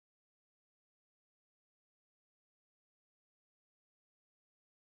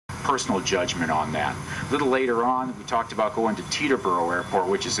personal judgment on that. A little later on, we talked about going to Teterboro Airport,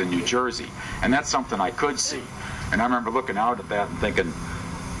 which is in New Jersey, and that's something I could see. And I remember looking out at that and thinking,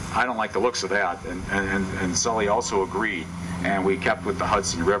 I don't like the looks of that, and Sully also agreed. And we kept with the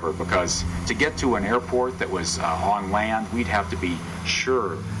Hudson River, because to get to an airport that was on land, we'd have to be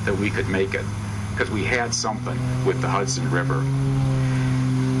sure that we could make it, because we had something with the Hudson River.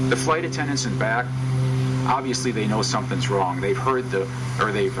 The flight attendants in back, obviously they know something's wrong. They've heard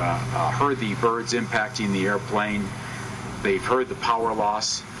heard the birds impacting the airplane. They've heard the power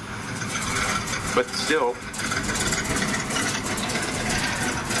loss, but still,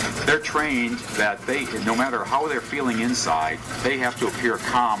 they're trained that no matter how they're feeling inside, they have to appear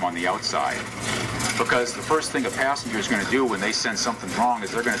calm on the outside. Because the first thing a passenger is going to do when they sense something wrong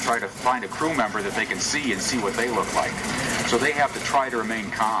is they're going to try to find a crew member that they can see and see what they look like. So they have to try to remain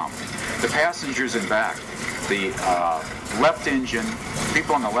calm. The passengers in back, the left engine,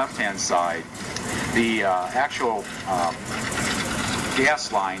 people on the left-hand side, the actual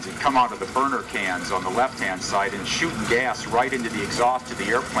gas lines that come out of the burner cans on the left-hand side and shooting gas right into the exhaust of the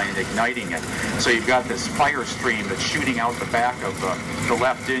airplane and igniting it. So you've got this fire stream that's shooting out the back of the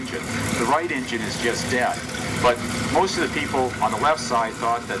left engine. The right engine is just dead. But most of the people on the left side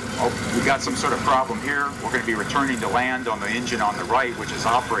thought that, oh, we've got some sort of problem here. We're going to be returning to land on the engine on the right, which is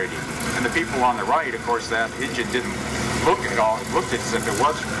operating. And the people on the right, of course, that engine didn't look at all. It looked as if it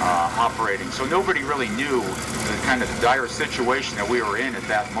was operating. So nobody really knew the kind of dire situation that we were in at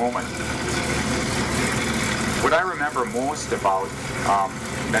that moment. What I remember most about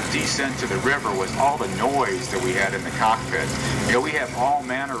that descent to the river was all the noise that we had in the cockpit. You know, we have all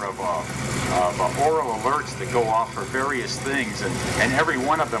manner of oral alerts that go off for various things, and every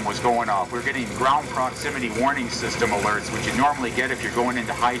one of them was going off. We're getting ground proximity warning system alerts, which you normally get if you're going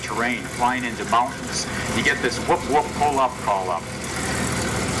into high terrain, flying into mountains. You get this whoop whoop pull up call up.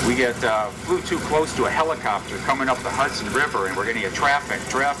 We flew too close to a helicopter coming up the Hudson River, and we're getting a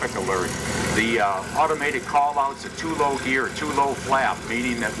traffic alert. The automated call-outs of too low gear, too low flap,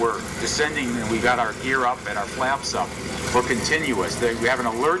 meaning that we're descending and we got our gear up and our flaps up. We're continuous. We have an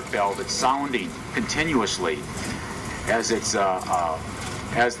alert bell that's sounding continuously as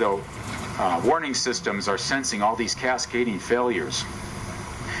the warning systems are sensing all these cascading failures.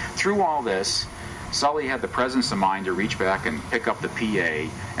 Through all this, Sully had the presence of mind to reach back and pick up the PA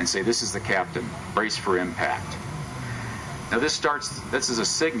and say, "This is the captain, brace for impact." Now this is a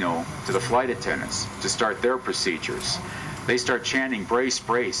signal to the flight attendants to start their procedures. They start chanting, "Brace,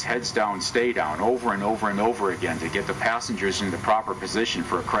 brace, heads down, stay down," over and over and over again to get the passengers in the proper position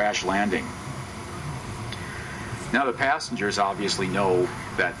for a crash landing. Now the passengers obviously know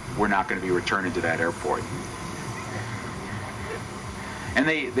that we're not going to be returning to that airport. And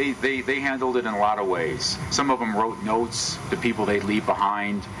they handled it in a lot of ways. Some of them wrote notes to people they'd leave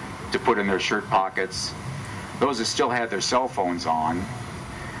behind to put in their shirt pockets. Those that still had their cell phones on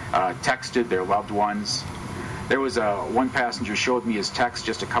texted their loved ones. There was one passenger showed me his text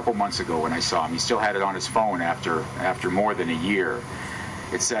just a couple months ago when I saw him. He still had it on his phone after more than a year.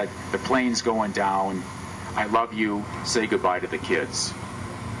 It said, "The plane's going down. I love you. Say goodbye to the kids."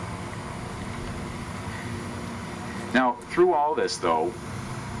 Now, through all this, though,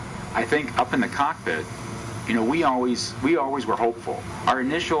 I think up in the cockpit, you know, we always were hopeful. Our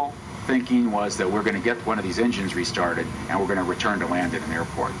initial thinking was that we're going to get one of these engines restarted and we're going to return to land at an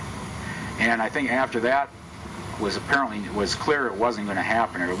airport. And I think after that it was clear it wasn't going to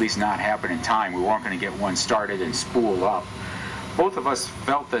happen, or at least not happen in time. We weren't going to get one started and spool up. Both of us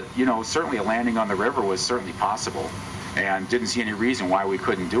felt that, you know, certainly a landing on the river was certainly possible, and didn't see any reason why we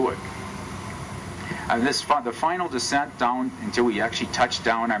couldn't do it. And the final descent down until we actually touched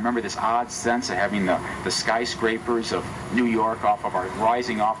down, I remember this odd sense of having the skyscrapers of New York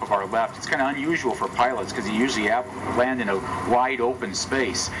rising off of our left. It's kind of unusual for pilots because you usually land in a wide open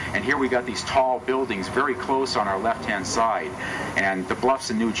space. And here we got these tall buildings very close on our left-hand side, and the bluffs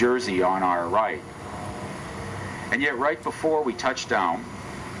in New Jersey on our right. And yet right before we touched down,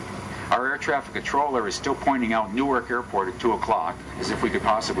 our air traffic controller is still pointing out Newark Airport at 2 o'clock, as if we could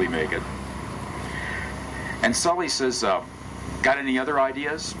possibly make it. And Sully says, "Got any other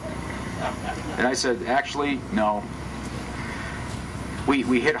ideas?" And I said, "Actually, no.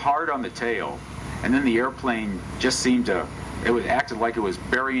 We hit hard on the tail, and then the airplane just seemed to, it acted like it was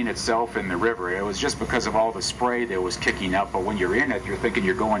burying itself in the river. It was just because of all the spray that was kicking up, but when you're in it, you're thinking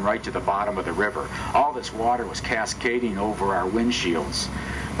you're going right to the bottom of the river. All this water was cascading over our windshields.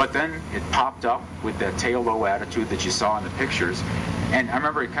 But then it popped up with that tail-low attitude that you saw in the pictures, and I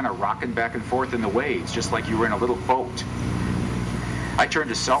remember it kind of rocking back and forth in the waves, just like you were in a little boat. I turned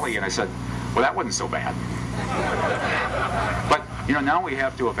to Sully and I said, "Well, that wasn't so bad." But now we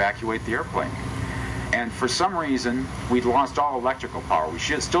have to evacuate the airplane. And for some reason, we'd lost all electrical power. We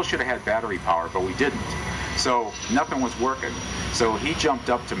still should have had battery power, but we didn't. So nothing was working. So he jumped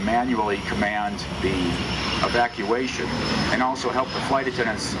up to manually command the evacuation and also help the flight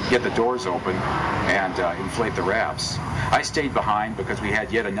attendants get the doors open and inflate the rafts. I stayed behind because we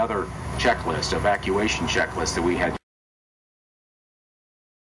had yet another checklist, evacuation checklist that we had